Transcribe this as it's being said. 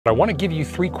I want to give you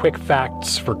 3 quick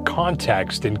facts for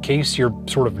context in case you're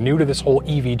sort of new to this whole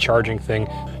EV charging thing.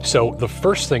 So the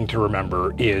first thing to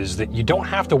remember is that you don't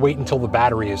have to wait until the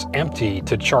battery is empty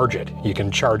to charge it. You can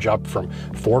charge up from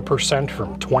 4%,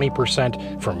 from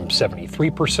 20%, from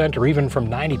 73%, or even from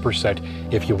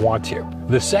 90% if you want to.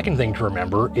 The second thing to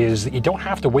remember is that you don't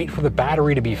have to wait for the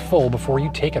battery to be full before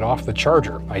you take it off the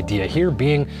charger. Idea here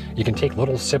being you can take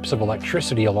little sips of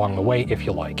electricity along the way if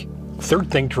you like.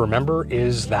 Third thing to remember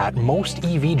is that most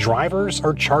EV drivers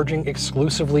are charging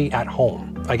exclusively at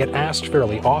home. I get asked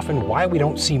fairly often why we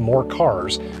don't see more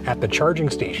cars at the charging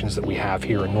stations that we have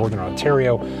here in Northern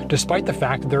Ontario, despite the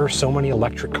fact that there are so many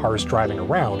electric cars driving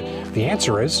around. The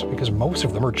answer is because most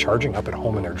of them are charging up at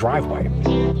home in their driveway.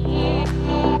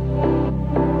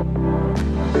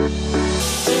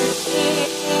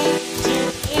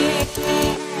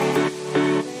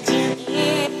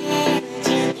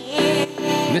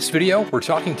 In this video, we're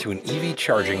talking to an EV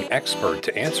charging expert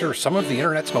to answer some of the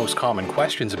internet's most common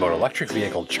questions about electric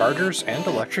vehicle chargers and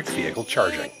electric vehicle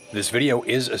charging. This video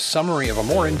is a summary of a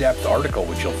more in-depth article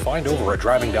which you'll find over at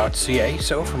Driving.ca,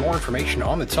 so for more information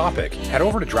on the topic, head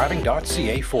over to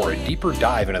Driving.ca for a deeper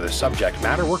dive into the subject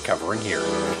matter we're covering here.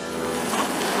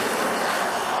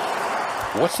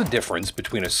 What's the difference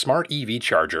between a smart EV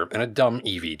charger and a dumb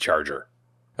EV charger?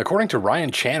 According to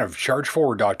Ryan Chan of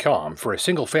ChargeForward.com, for a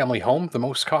single-family home, the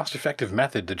most cost-effective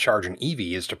method to charge an EV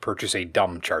is to purchase a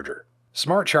dumb charger.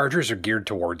 Smart chargers are geared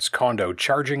towards condo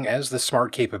charging, as the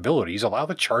smart capabilities allow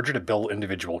the charger to bill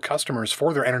individual customers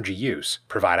for their energy use,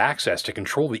 provide access to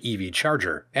control the EV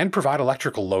charger, and provide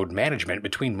electrical load management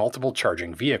between multiple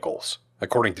charging vehicles.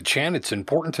 According to Chan, it's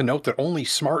important to note that only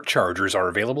smart chargers are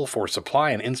available for supply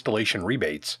and installation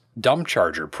rebates. Dumb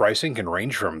charger pricing can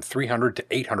range from $300 to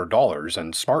 $800,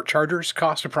 and smart chargers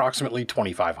cost approximately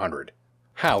 $2,500.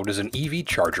 How does an EV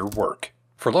charger work?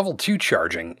 For level 2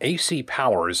 charging, AC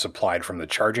power is supplied from the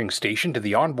charging station to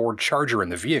the onboard charger in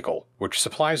the vehicle, which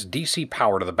supplies DC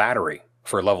power to the battery.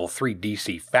 For level 3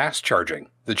 DC fast charging,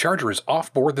 the charger is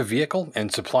off-board the vehicle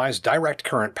and supplies direct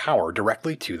current power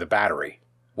directly to the battery.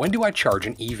 When do I charge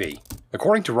an EV?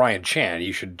 According to Ryan Chan,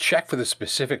 you should check for the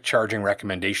specific charging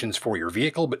recommendations for your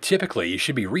vehicle, but typically you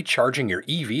should be recharging your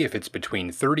EV if it's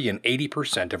between 30 and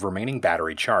 80% of remaining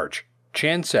battery charge.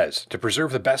 Chan says, to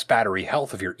preserve the best battery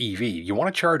health of your EV, you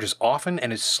want to charge as often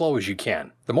and as slow as you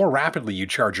can. The more rapidly you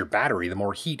charge your battery, the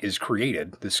more heat is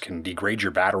created. This can degrade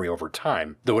your battery over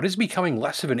time, though it is becoming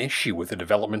less of an issue with the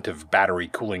development of battery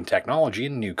cooling technology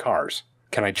in new cars.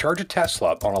 Can I charge a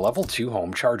Tesla on a level 2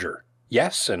 home charger?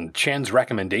 Yes, and Chan's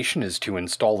recommendation is to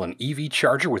install an EV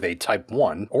charger with a Type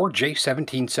 1 or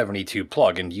J1772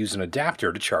 plug and use an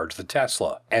adapter to charge the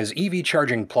Tesla. As EV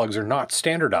charging plugs are not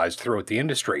standardized throughout the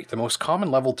industry, the most common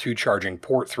level 2 charging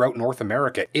port throughout North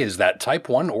America is that Type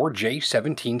 1 or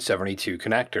J1772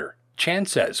 connector. Chan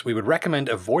says we would recommend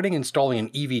avoiding installing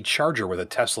an EV charger with a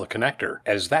Tesla connector,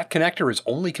 as that connector is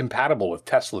only compatible with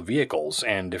Tesla vehicles,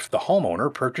 and if the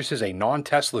homeowner purchases a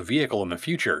non-Tesla vehicle in the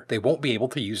future, they won't be able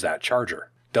to use that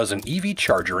charger. Does an EV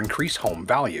charger increase home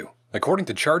value? According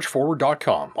to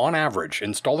ChargeForward.com, on average,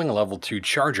 installing a level 2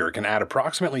 charger can add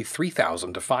approximately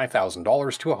 $3,000 to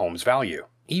 $5,000 to a home's value.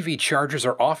 EV chargers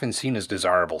are often seen as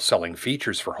desirable selling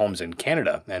features for homes in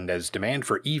Canada, and as demand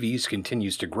for EVs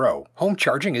continues to grow, home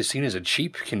charging is seen as a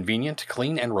cheap, convenient,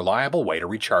 clean, and reliable way to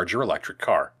recharge your electric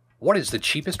car. What is the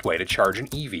cheapest way to charge an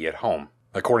EV at home?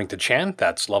 According to Chan,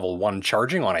 that's level 1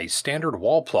 charging on a standard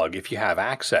wall plug if you have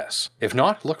access. If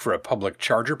not, look for a public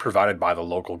charger provided by the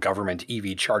local government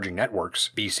EV charging networks.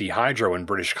 BC Hydro in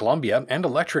British Columbia and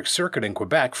Electric Circuit in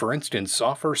Quebec, for instance,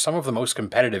 offer some of the most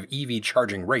competitive EV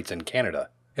charging rates in Canada.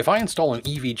 If I install an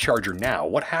EV charger now,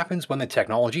 what happens when the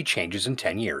technology changes in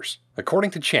 10 years?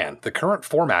 According to Chan, the current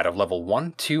format of level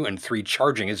 1, 2, and 3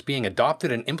 charging is being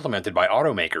adopted and implemented by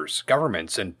automakers,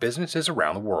 governments, and businesses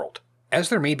around the world. As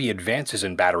there may be advances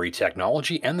in battery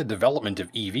technology and the development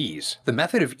of EVs, the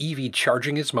method of EV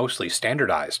charging is mostly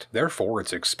standardized. Therefore,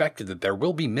 it's expected that there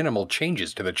will be minimal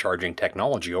changes to the charging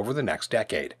technology over the next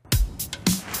decade.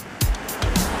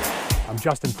 I'm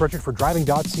Justin Pritchard for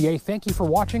Driving.ca. Thank you for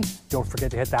watching. Don't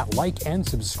forget to hit that like and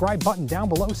subscribe button down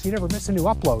below so you never miss a new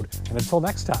upload. And until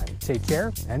next time, take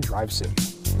care and drive safe.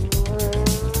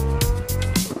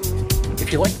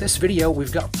 If you like this video,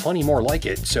 we've got plenty more like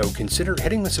it, so consider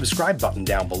hitting the subscribe button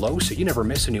down below so you never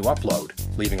miss a new upload.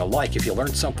 Leaving a like if you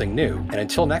learned something new. And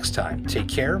until next time, take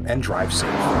care and drive safe.